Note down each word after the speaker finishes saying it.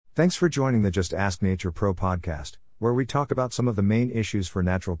Thanks for joining the Just Ask Nature Pro podcast, where we talk about some of the main issues for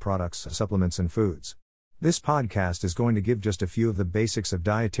natural products, supplements, and foods. This podcast is going to give just a few of the basics of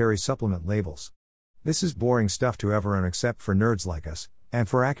dietary supplement labels. This is boring stuff to everyone except for nerds like us, and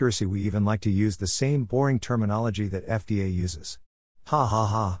for accuracy we even like to use the same boring terminology that FDA uses. Ha ha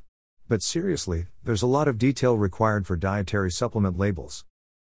ha. But seriously, there's a lot of detail required for dietary supplement labels.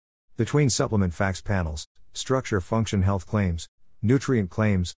 Between supplement facts panels, structure function health claims, nutrient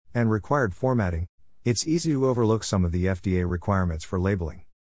claims, and required formatting, it's easy to overlook some of the FDA requirements for labeling.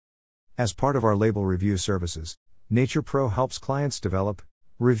 As part of our label review services, Nature Pro helps clients develop,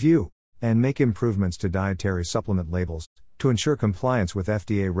 review, and make improvements to dietary supplement labels to ensure compliance with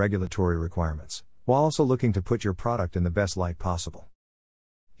FDA regulatory requirements, while also looking to put your product in the best light possible.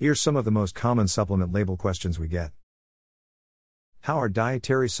 Here's some of the most common supplement label questions we get. How are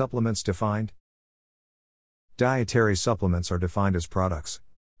dietary supplements defined? Dietary supplements are defined as products,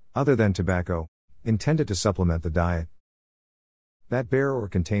 other than tobacco, intended to supplement the diet, that bear or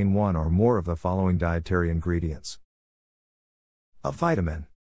contain one or more of the following dietary ingredients: a vitamin,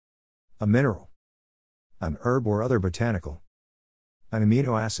 a mineral, an herb or other botanical, an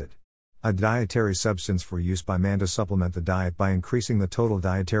amino acid, a dietary substance for use by man to supplement the diet by increasing the total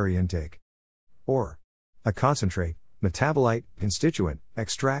dietary intake, or a concentrate, metabolite, constituent,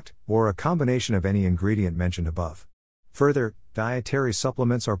 extract, or a combination of any ingredient mentioned above. Further, dietary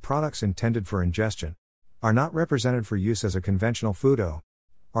supplements are products intended for ingestion, are not represented for use as a conventional food,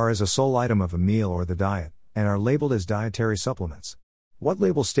 are as a sole item of a meal or the diet, and are labeled as dietary supplements. What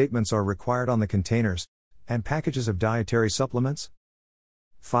label statements are required on the containers and packages of dietary supplements?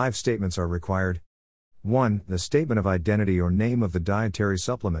 5 statements are required. 1. The statement of identity or name of the dietary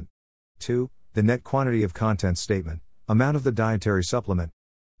supplement. 2. The net quantity of contents statement, amount of the dietary supplement.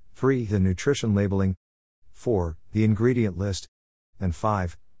 3. The nutrition labeling. 4. The ingredient list. And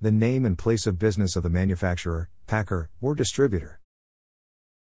 5. The name and place of business of the manufacturer, packer, or distributor.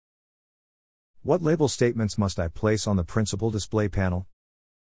 What label statements must I place on the principal display panel?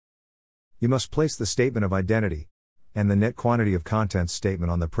 You must place the statement of identity and the net quantity of contents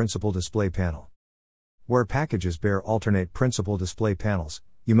statement on the principal display panel. Where packages bear alternate principal display panels,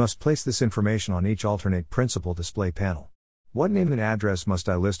 you must place this information on each alternate principal display panel. What name and address must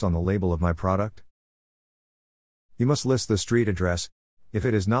I list on the label of my product? You must list the street address, if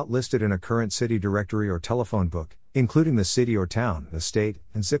it is not listed in a current city directory or telephone book, including the city or town, the state,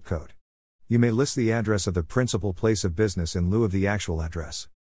 and zip code. You may list the address of the principal place of business in lieu of the actual address.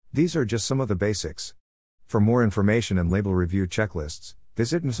 These are just some of the basics. For more information and label review checklists,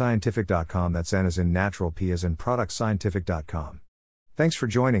 visit nscientific.com. That's N as in natural, P as in product, scientific.com. Thanks for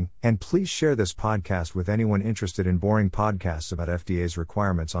joining, and please share this podcast with anyone interested in boring podcasts about FDA's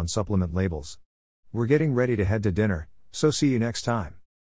requirements on supplement labels. We're getting ready to head to dinner, so see you next time.